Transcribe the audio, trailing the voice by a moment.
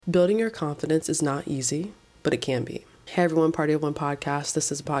Building your confidence is not easy, but it can be. Hey everyone, Party of One podcast.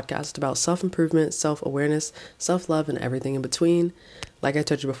 This is a podcast about self-improvement, self-awareness, self-love, and everything in between. Like I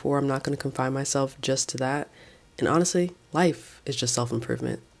told you before, I'm not going to confine myself just to that. And honestly, life is just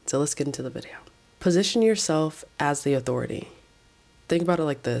self-improvement. So let's get into the video. Position yourself as the authority. Think about it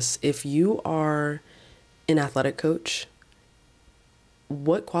like this. If you are an athletic coach,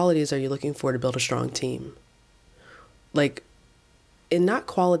 what qualities are you looking for to build a strong team? And not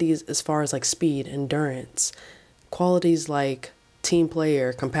qualities as far as like speed, endurance, qualities like team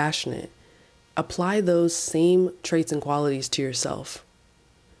player, compassionate. Apply those same traits and qualities to yourself.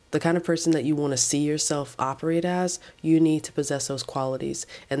 The kind of person that you want to see yourself operate as, you need to possess those qualities,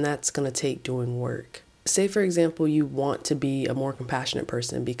 and that's going to take doing work. Say, for example, you want to be a more compassionate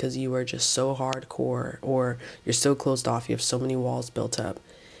person because you are just so hardcore or you're so closed off, you have so many walls built up.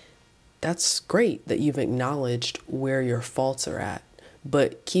 That's great that you've acknowledged where your faults are at.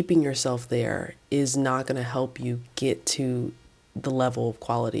 But keeping yourself there is not going to help you get to the level of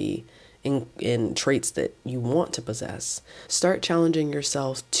quality and traits that you want to possess. Start challenging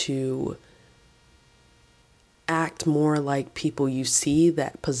yourself to act more like people you see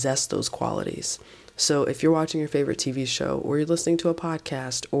that possess those qualities. So if you're watching your favorite TV show or you're listening to a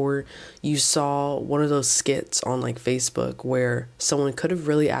podcast or you saw one of those skits on like Facebook where someone could have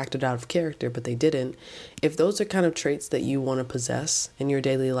really acted out of character, but they didn't. If those are kind of traits that you want to possess in your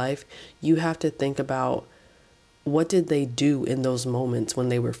daily life, you have to think about what did they do in those moments when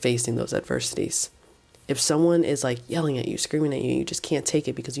they were facing those adversities. If someone is like yelling at you, screaming at you, you just can't take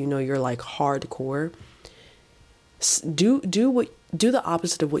it because you know you're like hardcore. Do the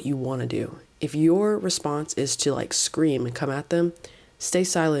opposite of what you want to do. If your response is to like scream and come at them, stay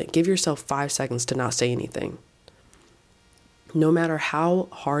silent. Give yourself 5 seconds to not say anything. No matter how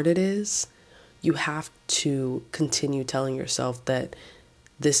hard it is, you have to continue telling yourself that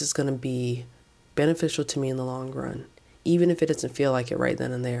this is going to be beneficial to me in the long run, even if it doesn't feel like it right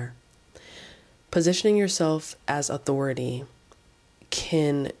then and there. Positioning yourself as authority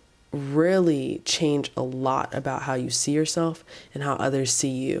can really change a lot about how you see yourself and how others see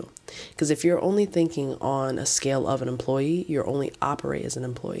you. Because if you're only thinking on a scale of an employee, you're only operate as an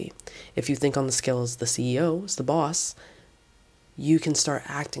employee. If you think on the scale as the CEO, as the boss, you can start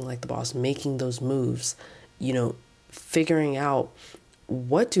acting like the boss, making those moves, figuring out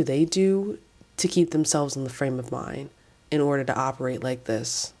what do they do to keep themselves in the frame of mind in order to operate like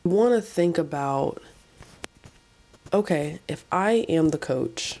this. You want to think about, okay, if I am the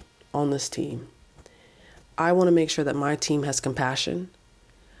coach on this team, I want to make sure that my team has compassion.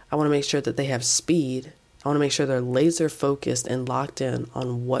 I want to make sure that they have speed. I want to make sure they're laser focused and locked in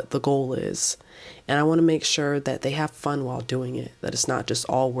on what the goal is. And I want to make sure that they have fun while doing it, that it's not just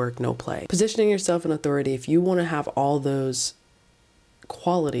all work, no play. Positioning yourself in authority, if you want to have all those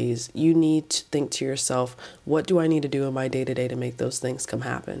qualities, you need to think to yourself, what do I need to do in my day-to-day to make those things to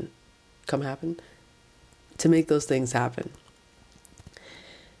make those things happen?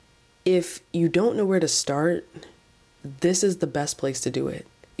 If you don't know where to start, this is the best place to do it.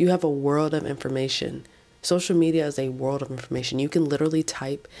 You have a world of information. Social media is a world of information. You can literally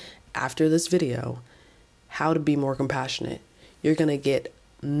type after this video, how to be more compassionate. You're going to get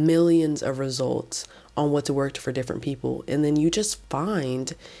millions of results on what's worked for different people. And then you just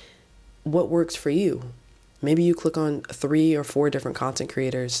find what works for you. Maybe you click on 3 or 4 different content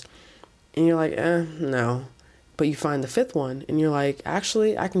creators and you're like, no. But you find the 5th one and you're like,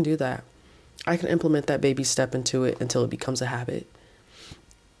 actually, I can do that. I can implement that baby step into it until it becomes a habit.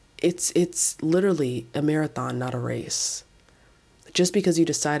 It's literally a marathon, not a race. Just because you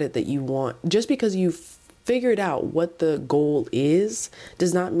decided that just because you figured out what the goal is,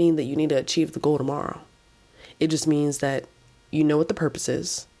 does not mean that you need to achieve the goal tomorrow. It just means that you know what the purpose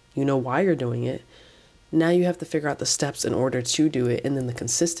is. You know why you're doing it. Now you have to figure out the steps in order to do it, and then the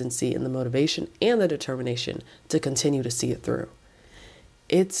consistency and the motivation and the determination to continue to see it through.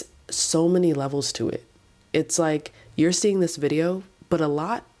 It's so many levels to it. It's like you're seeing this video, but a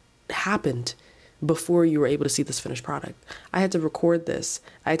lot happened before you were able to see this finished product. I had to record this.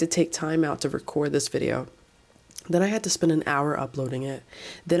 I had to take time out to record this video. Then I had to spend an hour uploading it.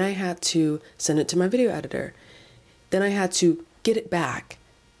 Then I had to send it to my video editor. Then I had to get it back,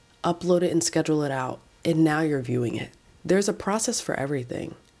 upload it and schedule it out. And now you're viewing it. There's a process for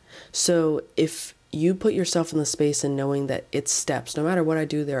everything. So if you put yourself in the space and knowing that it's steps, no matter what I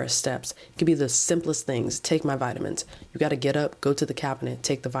do, there are steps. It could be the simplest things. Take my vitamins. You got to get up, go to the cabinet,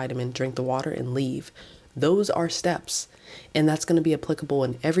 take the vitamin, drink the water, and leave. Those are steps. And that's going to be applicable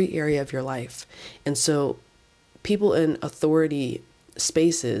in every area of your life. And so people in authority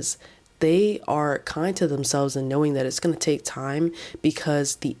spaces, they are kind to themselves and knowing that it's going to take time,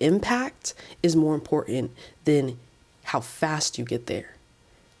 because the impact is more important than how fast you get there.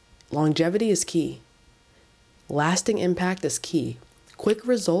 Longevity is key. Lasting impact is key. Quick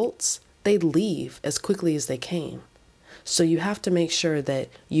results, they leave as quickly as they came. So you have to make sure that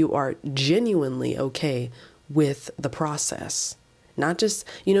you are genuinely okay with the process. Not just,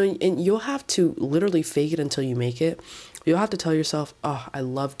 and you'll have to literally fake it until you make it. You'll have to tell yourself, oh, I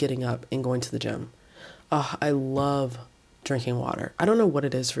love getting up and going to the gym. Oh, I love drinking water. I don't know what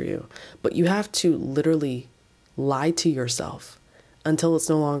it is for you, but you have to literally lie to yourself until it's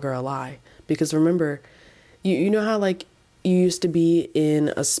no longer a lie. Because remember, you know how like you used to be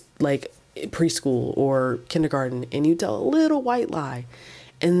in a like preschool or kindergarten and you tell a little white lie,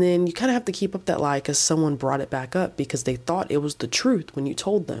 and then you kind of have to keep up that lie because someone brought it back up because they thought it was the truth when you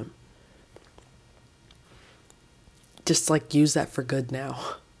told them. Just like use that for good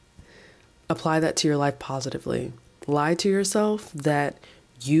now. Apply that to your life positively. Lie to yourself that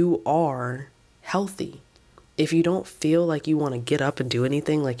you are healthy. If you don't feel like you want to get up and do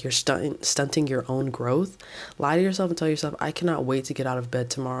anything, like you're stunting your own growth, lie to yourself and tell yourself, I cannot wait to get out of bed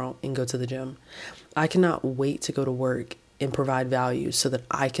tomorrow and go to the gym. I cannot wait to go to work and provide value so that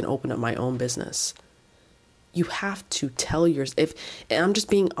I can open up my own business. You have to tell yourself, and I'm just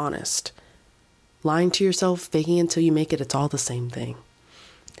being honest, lying to yourself, faking until you make it, it's all the same thing.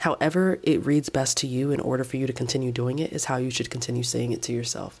 However it reads best to you in order for you to continue doing it is how you should continue saying it to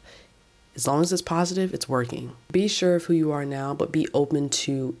yourself. As long as it's positive, it's working. Be sure of who you are now, but be open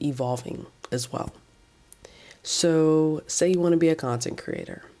to evolving as well. So say you want to be a content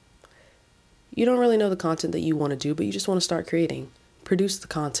creator. You don't really know the content that you want to do, but you just want to start creating. Produce the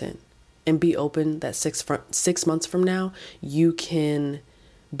content and be open that 6 months from now, you can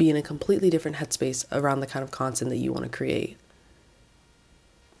be in a completely different headspace around the kind of content that you want to create.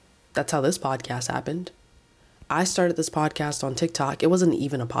 That's how this podcast happened. I started this podcast on TikTok. It wasn't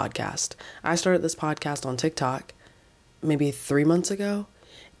even a podcast. I started this podcast on TikTok maybe 3 months ago,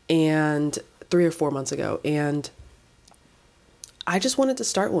 and 3 or 4 months ago. And I just wanted to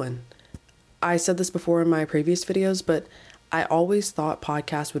start one. I said this before in my previous videos, but I always thought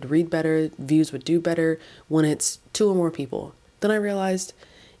podcasts would read better, views would do better when it's 2 or more people. Then I realized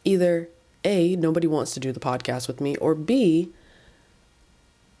either A, nobody wants to do the podcast with me, or B,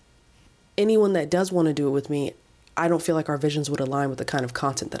 anyone that does want to do it with me, I don't feel like our visions would align with the kind of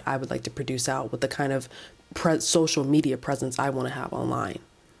content that I would like to produce out, with the kind of social media presence I want to have online.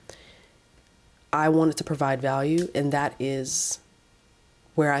 I wanted to provide value, and that is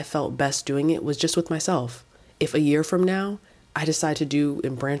where I felt best doing it, was just with myself. If a year from now I decide to do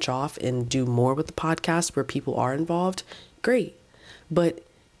and branch off and do more with the podcast where people are involved, great. But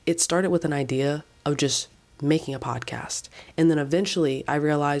it started with an idea of just making a podcast. And then eventually I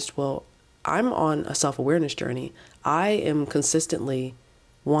realized, well, I'm on a self-awareness journey. I am consistently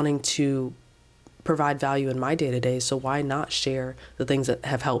wanting to provide value in my day-to-day, so why not share the things that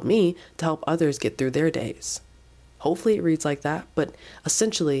have helped me to help others get through their days? Hopefully it reads like that, but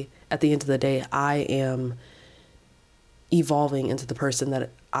essentially at the end of the day, I am evolving into the person that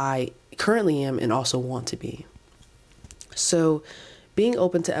I currently am and also want to be. So being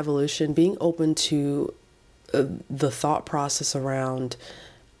open to evolution, being open to the thought process around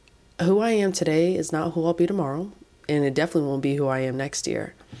who I am today is not who I'll be tomorrow, and it definitely won't be who I am next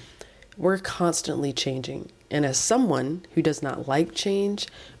year. We're constantly changing. And as someone who does not like change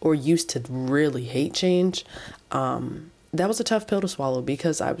or used to really hate change, that was a tough pill to swallow,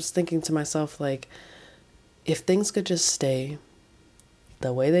 because I was thinking to myself, like, if things could just stay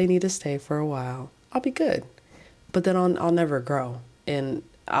the way they need to stay for a while, I'll be good. But then I'll never grow, and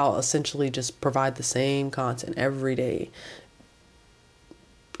I'll essentially just provide the same content every day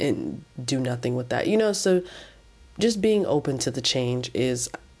and do nothing with that, so just being open to the change is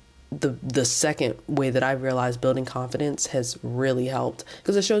the second way that I realized building confidence has really helped,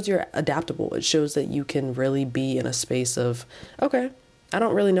 because it shows you're adaptable. It shows that you can really be in a space of, okay, I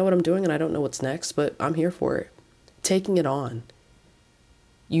don't really know what I'm doing and I don't know what's next, but I'm here for it. Taking it on.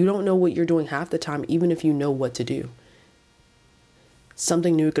 You don't know what you're doing half the time, even if you know what to do.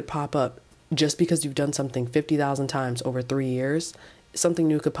 Something new could pop up just because you've done something 50,000 times over 3 years. Something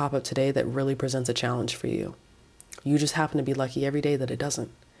new could pop up today that really presents a challenge for you. You just happen to be lucky every day that it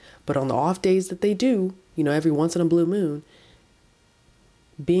doesn't. But on the off days that they do, every once in a blue moon,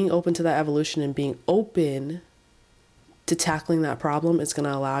 being open to that evolution and being open to tackling that problem is going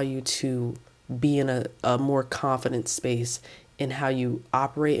to allow you to be in a more confident space in how you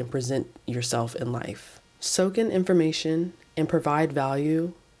operate and present yourself in life. Soak in information and provide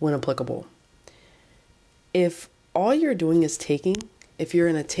value when applicable. If all you're doing is taking If you're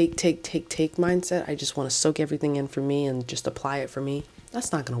in a take mindset, I just want to soak everything in for me and just apply it for me,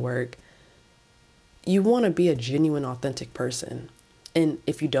 that's not going to work. You want to be a genuine, authentic person. And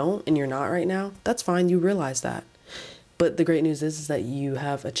if you don't, and you're not right now, that's fine. You realize that. But the great news is that you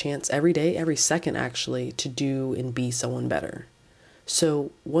have a chance every day, every second actually, to do and be someone better.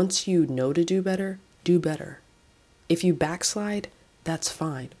 So once you know to do better, do better. If you backslide, that's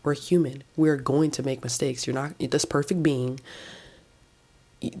fine. We're human. We're going to make mistakes. You're not this perfect being.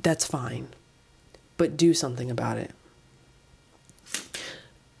 That's fine. But do something about it.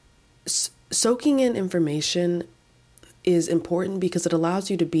 Soaking in information is important because it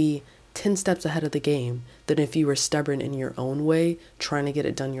allows you to be 10 steps ahead of the game than if you were stubborn in your own way, trying to get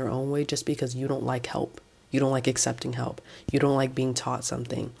it done your own way just because you don't like help. You don't like accepting help. You don't like being taught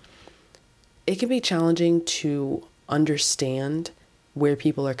something. It can be challenging to understand where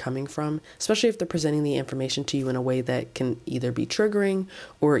people are coming from, especially if they're presenting the information to you in a way that can either be triggering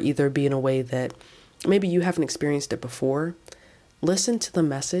or either be in a way that maybe you haven't experienced it before. Listen to the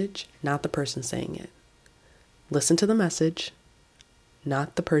message, not the person saying it. Listen to the message,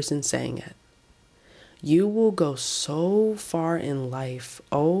 not the person saying it. You will go so far in life.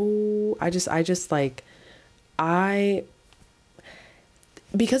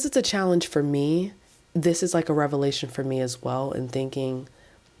 Because it's a challenge for me, this is like a revelation for me as well, in thinking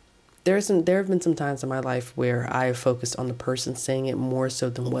there have been some times in my life where I focused on the person saying it more so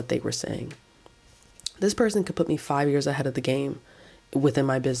than what they were saying. This person could put me 5 years ahead of the game within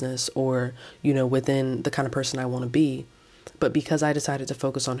my business or, within the kind of person I want to be. But because I decided to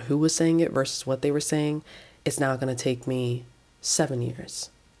focus on who was saying it versus what they were saying, it's now going to take me 7 years,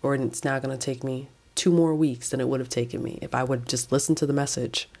 or it's now going to take me 2 more weeks than it would have taken me if I would just listen to the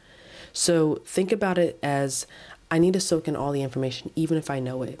message. So think about it as I need to soak in all the information, even if I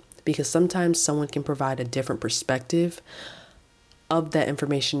know it, because sometimes someone can provide a different perspective of that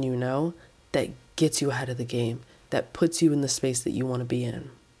information that gets you ahead of the game, that puts you in the space that you want to be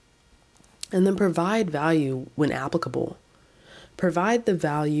in. And then provide value when applicable. Provide the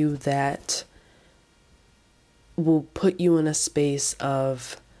value that will put you in a space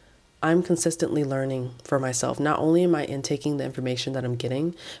of, I'm consistently learning for myself. Not only am I intaking the information that I'm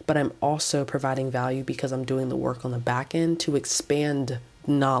getting, but I'm also providing value because I'm doing the work on the back end to expand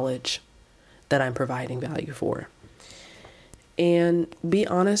knowledge that I'm providing value for. And be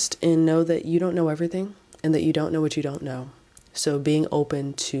honest and know that you don't know everything and that you don't know what you don't know. So being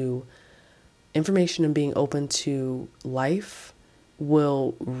open to information and being open to life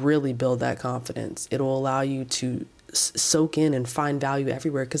will really build that confidence. It'll allow you to soak in and find value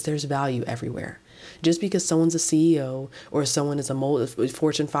everywhere, because there's value everywhere. Just because someone's a CEO or someone is a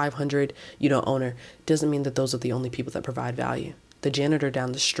Fortune 500, owner, doesn't mean that those are the only people that provide value. The janitor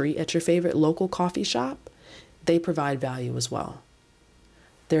down the street at your favorite local coffee shop, they provide value as well.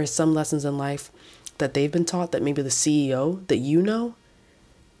 There are some lessons in life that they've been taught that maybe the CEO that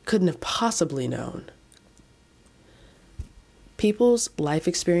couldn't have possibly known. People's life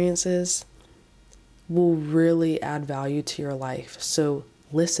experiences will really add value to your life. So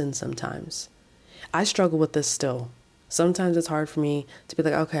listen sometimes. I struggle with this still. Sometimes it's hard for me to be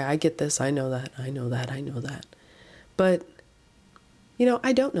like, okay, I get this. I know that. But,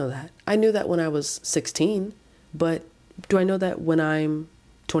 I don't know that. I knew that when I was 16, but do I know that when I'm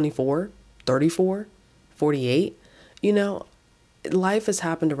 24, 34, 48? Life has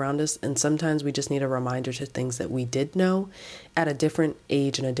happened around us, and sometimes we just need a reminder to things that we did know at a different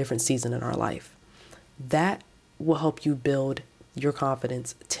age and a different season in our life. That will help you build your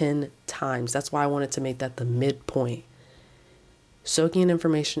confidence 10 times. That's why I wanted to make that the midpoint. Soaking in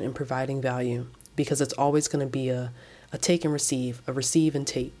information and providing value, because it's always going to be a take and receive, a receive and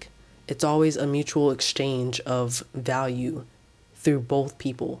take. It's always a mutual exchange of value through both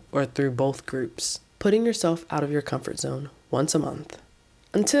people or through both groups. Putting yourself out of your comfort zone once a month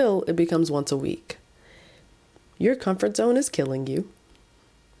until it becomes once a week. Your comfort zone is killing you.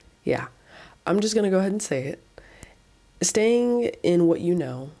 Yeah, I'm just going to go ahead and say it. Staying in what you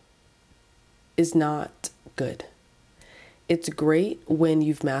know is not good. It's great when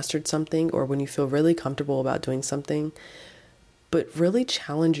you've mastered something or when you feel really comfortable about doing something, but really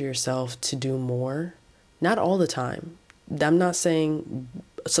challenge yourself to do more. Not all the time. I'm not saying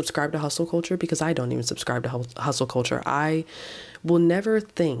subscribe to hustle culture, because I don't even subscribe to hustle culture. I will never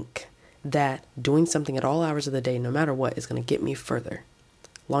think that doing something at all hours of the day, no matter what, is going to get me further.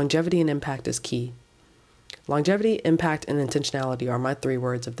 Longevity and impact is key. Longevity, impact, and intentionality are my 3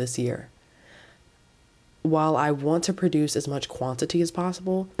 words of this year. While I want to produce as much quantity as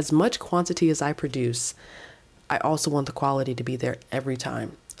possible, as much quantity as I produce, I also want the quality to be there every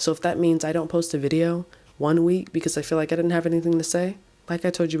time. So if that means I don't post a video 1 week because I feel like I didn't have anything to say, like I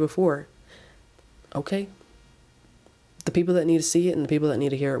told you before, okay, the people that need to see it and the people that need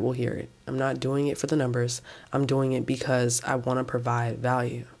to hear it will hear it. I'm not doing it for the numbers. I'm doing it because I want to provide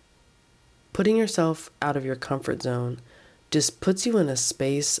value. Putting yourself out of your comfort zone just puts you in a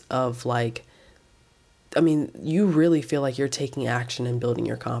space of like, I mean, you really feel like you're taking action and building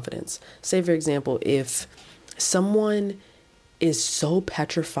your confidence. Say, for example, if someone is so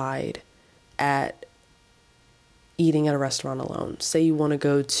petrified at eating at a restaurant alone, say you want to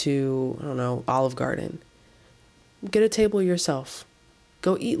go to, I don't know, Olive Garden, get a table yourself,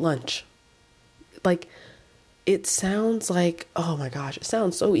 go eat lunch. Like, it sounds like, oh my gosh, it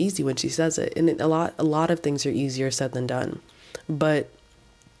sounds so easy when she says it. And a lot of things are easier said than done. But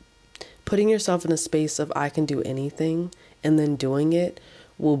putting yourself in a space of I can do anything and then doing it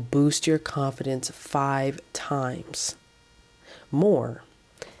will boost your confidence 5 times more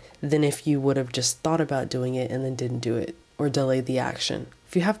than if you would have just thought about doing it and then didn't do it or delayed the action.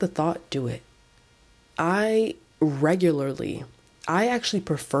 If you have the thought, do it. I actually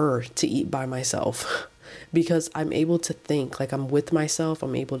prefer to eat by myself because I'm able to think, like I'm with myself.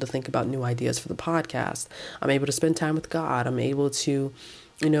 I'm able to think about new ideas for the podcast. I'm able to spend time with God. I'm able to,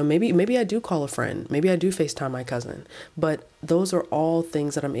 maybe I do call a friend. Maybe I do FaceTime my cousin. But those are all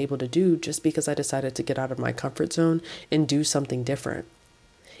things that I'm able to do just because I decided to get out of my comfort zone and do something different.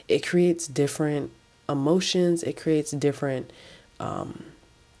 It creates different emotions. It creates different,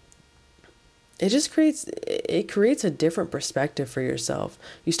 it creates a different perspective for yourself.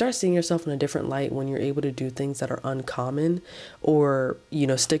 You start seeing yourself in a different light when you're able to do things that are uncommon or,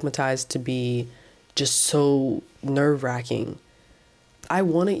 stigmatized to be just so nerve-wracking. I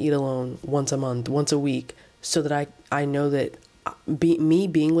want to eat alone once a month, once a week, so that I know that me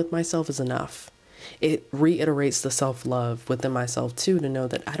being with myself is enough. It reiterates the self-love within myself too, to know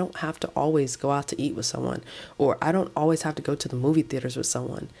that I don't have to always go out to eat with someone, or I don't always have to go to the movie theaters with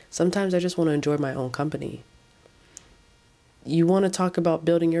someone. Sometimes I just want to enjoy my own company. You want to talk about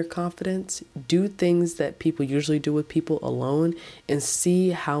building your confidence? Do things that people usually do with people alone and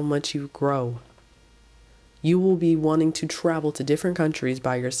see how much you grow. You will be wanting to travel to different countries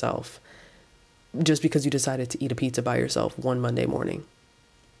by yourself just because you decided to eat a pizza by yourself one Monday morning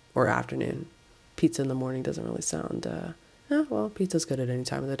or afternoon. Pizza in the morning doesn't really sound, pizza's good at any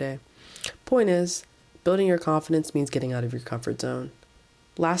time of the day. Point is, building your confidence means getting out of your comfort zone.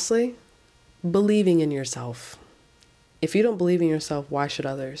 Lastly, believing in yourself. If you don't believe in yourself, why should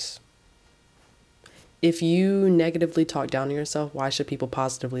others? If you negatively talk down to yourself, why should people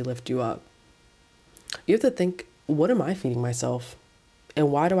positively lift you up? You have to think, what am I feeding myself?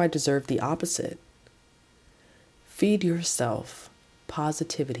 And why do I deserve the opposite? Feed yourself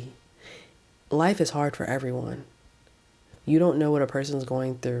positivity. Life is hard for everyone. You don't know what a person's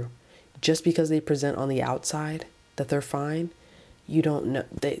going through. Just because they present on the outside that they're fine, you don't know.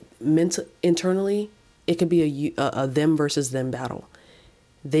 Internally, it could be a them versus them battle.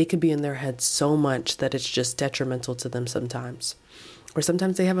 They could be in their head so much that it's just detrimental to them sometimes. Or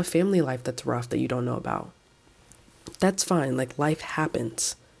sometimes they have a family life that's rough that you don't know about. That's fine. Like, life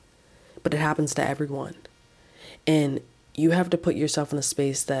happens. But it happens to everyone. And you have to put yourself in a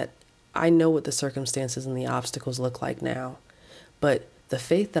space that I know what the circumstances and the obstacles look like now, but the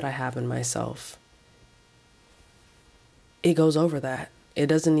faith that I have in myself, it goes over that. It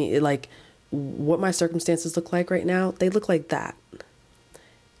doesn't need, like, what my circumstances look like right now, they look like that.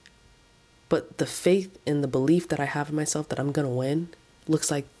 But the faith and the belief that I have in myself that I'm going to win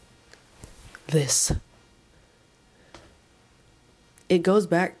looks like this. It goes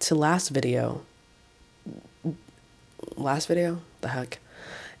back to last video. The heck?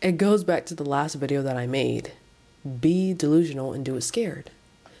 It goes back to the last video that I made. Be delusional and do it scared.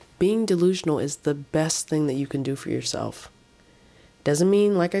 Being delusional is the best thing that you can do for yourself. Doesn't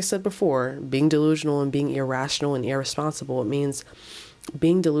mean, like I said before, being delusional and being irrational and irresponsible. It means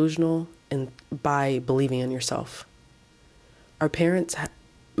being delusional and by believing in yourself. Our parents,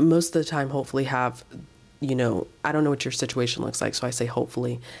 most of the time, hopefully have, I don't know what your situation looks like, so I say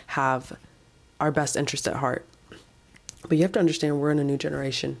hopefully, have our best interest at heart. But you have to understand we're in a new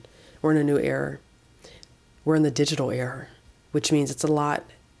generation. We're in a new era. We're in the digital era, which means it's a lot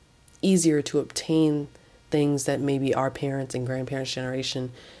easier to obtain things that maybe our parents' and grandparents'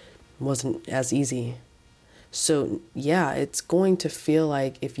 generation wasn't as easy. So yeah, it's going to feel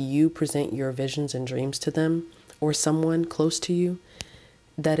like if you present your visions and dreams to them or someone close to you,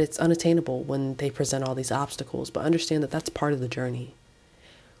 that it's unattainable when they present all these obstacles. But understand that that's part of the journey.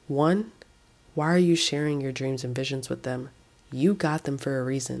 One, why are you sharing your dreams and visions with them? You got them for a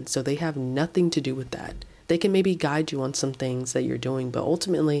reason, so they have nothing to do with that. They can maybe guide you on some things that you're doing, but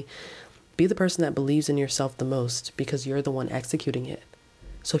ultimately, be the person that believes in yourself the most because you're the one executing it.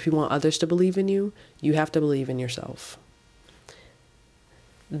 So if you want others to believe in you, you have to believe in yourself.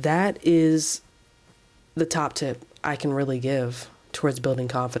 That is the top tip I can really give towards building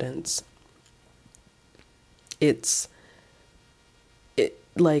confidence.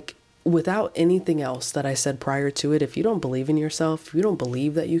 Like, without anything else that I said prior to it, if you don't believe in yourself, if you don't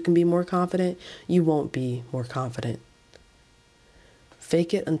believe that you can be more confident, you won't be more confident.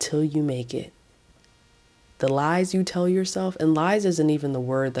 Fake it until you make it. The lies you tell yourself, and lies isn't even the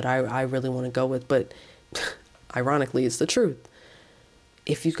word that I really want to go with, but ironically, it's the truth.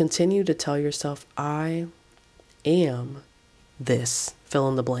 If you continue to tell yourself, I am this, fill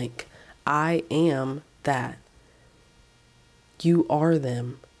in the blank. I am that. You are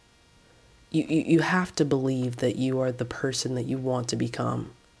them. You have to believe that you are the person that you want to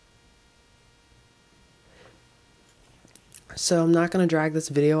become. So I'm not going to drag this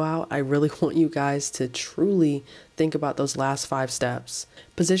video out. I really want you guys to truly think about those last 5 steps.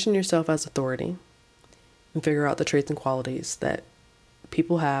 Position yourself as authority and figure out the traits and qualities that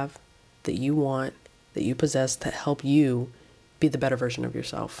people have, that you want, that you possess, that help you be the better version of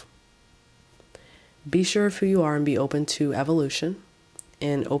yourself. Be sure of who you are and be open to evolution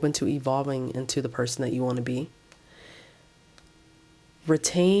and open to evolving into the person that you want to be.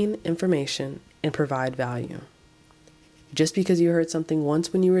 Retain information and provide value. Just because you heard something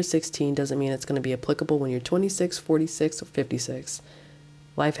once when you were 16 doesn't mean it's going to be applicable when you're 26, 46, or 56.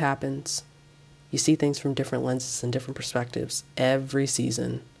 Life happens. You see things from different lenses and different perspectives every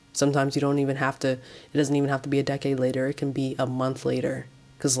season. Sometimes you don't even have to, it doesn't even have to be a decade later. It can be a month later,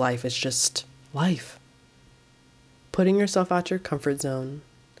 because life is just life. Putting yourself out your comfort zone,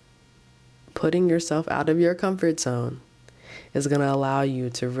 putting yourself out of your comfort zone is going to allow you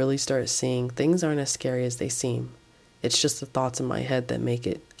to really start seeing things aren't as scary as they seem. It's just the thoughts in my head that make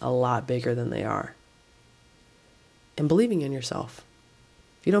it a lot bigger than they are. And believing in yourself.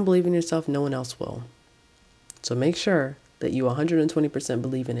 If you don't believe in yourself, no one else will. So make sure that you 120%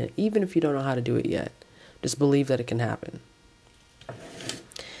 believe in it, even if you don't know how to do it yet. Just believe that it can happen.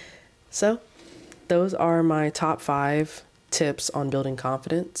 So, those are my top 5 tips on building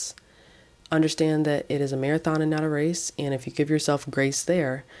confidence. Understand that it is a marathon and not a race, and if you give yourself grace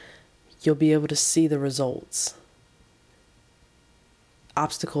there, you'll be able to see the results.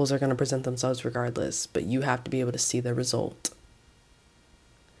 Obstacles are going to present themselves regardless, but you have to be able to see the result.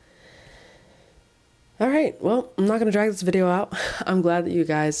 All right, well, I'm not going to drag this video out. I'm glad that you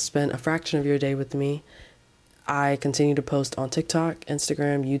guys spent a fraction of your day with me. I continue to post on TikTok,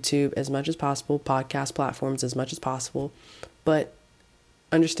 Instagram, YouTube as much as possible, podcast platforms as much as possible, but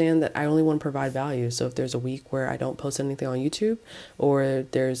understand that I only want to provide value. So if there's a week where I don't post anything on YouTube, or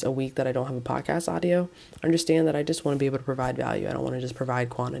there's a week that I don't have a podcast audio, understand that I just want to be able to provide value. I don't want to just provide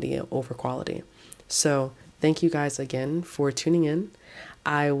quantity over quality. So thank you guys again for tuning in.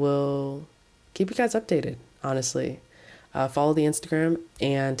 I will keep you guys updated, honestly. Follow the Instagram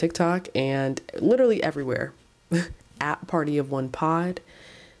and TikTok and literally everywhere at Party of One Pod.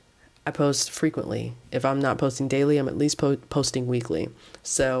 I post frequently. If I'm not posting daily, I'm at least posting weekly.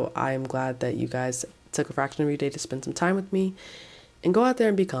 So I am glad that you guys took a fraction of your day to spend some time with me, and go out there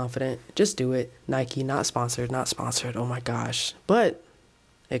and be confident. Just do it. Nike, not sponsored. Oh my gosh. But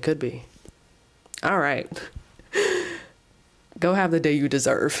it could be. All right. Go have the day you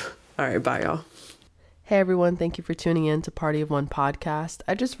deserve. All right. Bye, y'all. Hey everyone, thank you for tuning in to Party of One podcast.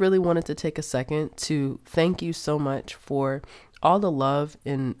 I just really wanted to take a second to thank you so much for all the love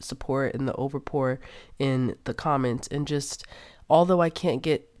and support and the overpour in the comments, and just, although I can't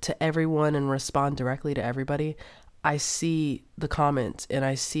get to everyone and respond directly to everybody, I see the comments and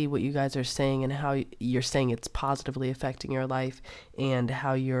I see what you guys are saying and how you're saying it's positively affecting your life and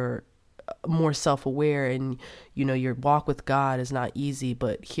how you're more self-aware, and your walk with God is not easy,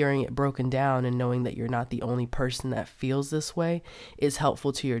 but hearing it broken down and knowing that you're not the only person that feels this way is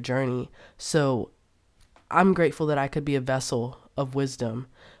helpful to your journey. So I'm grateful that I could be a vessel of wisdom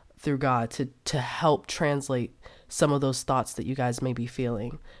through God to help translate some of those thoughts that you guys may be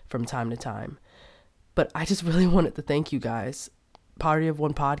feeling from time to time. But I just really wanted to thank you guys. Party of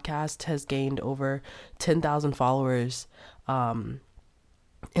One podcast has gained over 10,000 followers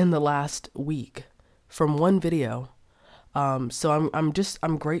in the last week from one video. So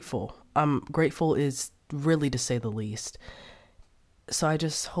I'm grateful. Grateful is really to say the least. So I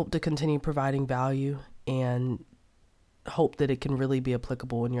just hope to continue providing value and hope that it can really be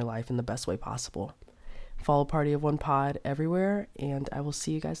applicable in your life in the best way possible. Follow Party of One Pod everywhere, and I will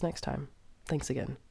see you guys next time. Thanks again.